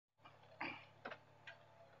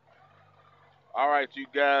All right, you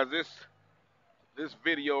guys, this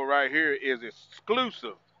video right here is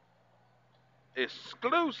exclusive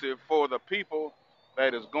for the people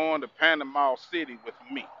that is going to Panama City with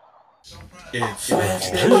me. It's big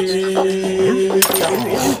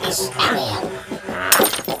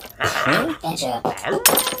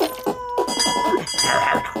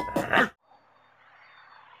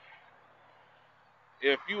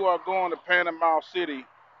If you are going to Panama City,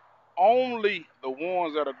 only the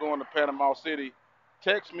ones that are going to Panama City,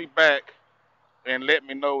 text me back and let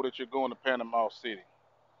me know that you're going to Panama City.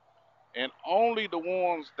 And only the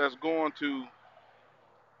ones that's going to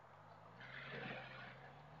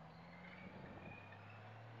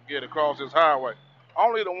get across this highway,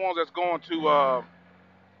 only the ones that's going to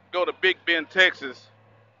go to Big Bend, Texas,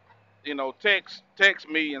 text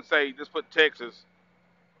me and say just put Texas.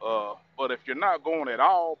 But if you're not going at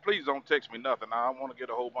all, please don't text me nothing. I don't want to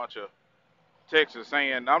get a whole bunch of texts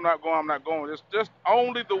saying I'm not going. I'm not going. It's just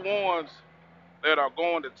only the ones that are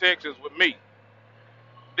going to Texas with me.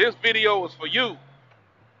 This video is for you.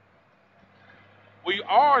 We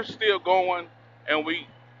are still going, and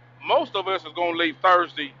most of us is going to leave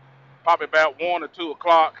Thursday, probably about 1 or 2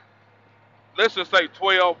 o'clock. Let's just say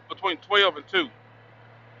between 12 and 2,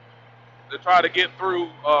 to try to get through,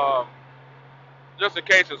 just in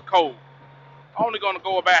case it's cold. Only going to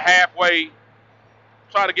go about halfway,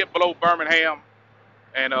 try to get below Birmingham,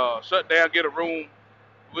 and shut down, get a room.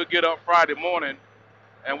 We'll get up Friday morning,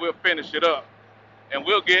 and we'll finish it up. And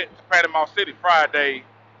we'll get to Panama City Friday,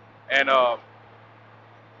 and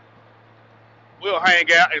we'll hang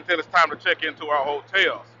out until it's time to check into our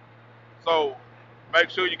hotels. So make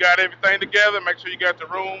sure you got everything together. Make sure you got the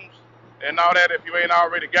rooms and all that if you ain't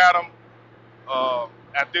already got them.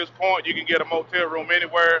 At this point, you can get a motel room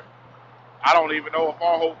anywhere. I don't even know if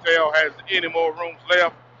our hotel has any more rooms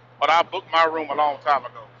left, but I booked my room a long time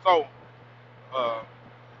ago. So uh,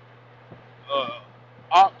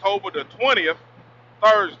 October the 20th,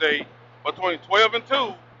 Thursday, between 12 and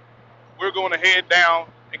 2, we're going to head down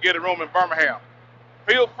and get a room in Birmingham.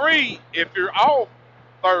 Feel free, if you're off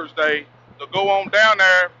Thursday, to go on down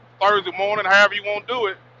there Thursday morning, however you want to do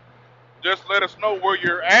it. Just let us know where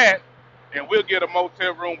you're at, and we'll get a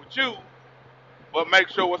motel room with you. But make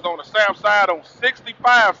sure it's on the south side on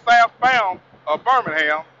 65 southbound of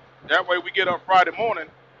Birmingham. That way we get up Friday morning,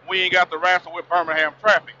 we ain't got to wrestle with Birmingham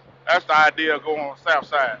traffic. That's the idea of going on the south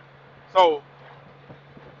side. So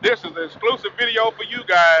this is an exclusive video for you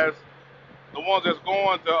guys, the ones that's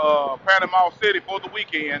going to Panama City for the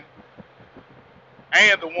weekend,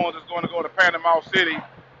 and the ones that's going to go to Panama City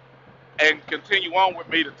and continue on with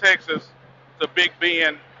me to Texas, to Big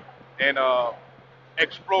Bend, and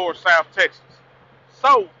explore South Texas.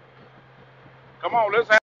 So, come on, let's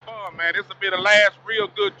have fun, man. This will be the last real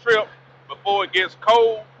good trip before it gets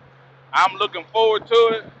cold. I'm looking forward to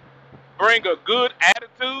it. Bring a good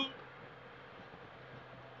attitude.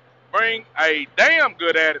 Bring a damn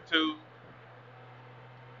good attitude.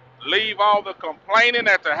 Leave all the complaining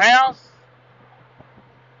at the house.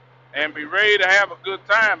 And be ready to have a good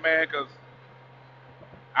time, man, because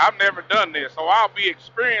I've never done this. So I'll be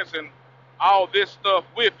experiencing all this stuff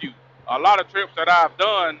with you. A lot of trips that I've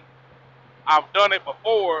done it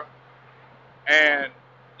before, and,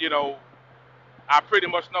 I pretty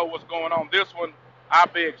much know what's going on. This one,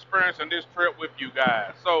 I'll be experiencing this trip with you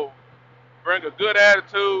guys. So bring a good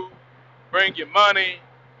attitude, bring your money,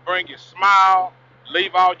 bring your smile,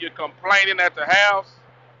 leave all your complaining at the house,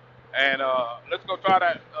 and let's go try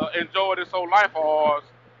to enjoy this whole life of ours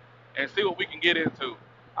and see what we can get into.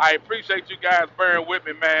 I appreciate you guys bearing with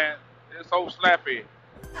me, man. It's so slappy.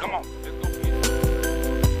 Come on, let's go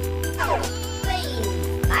get it.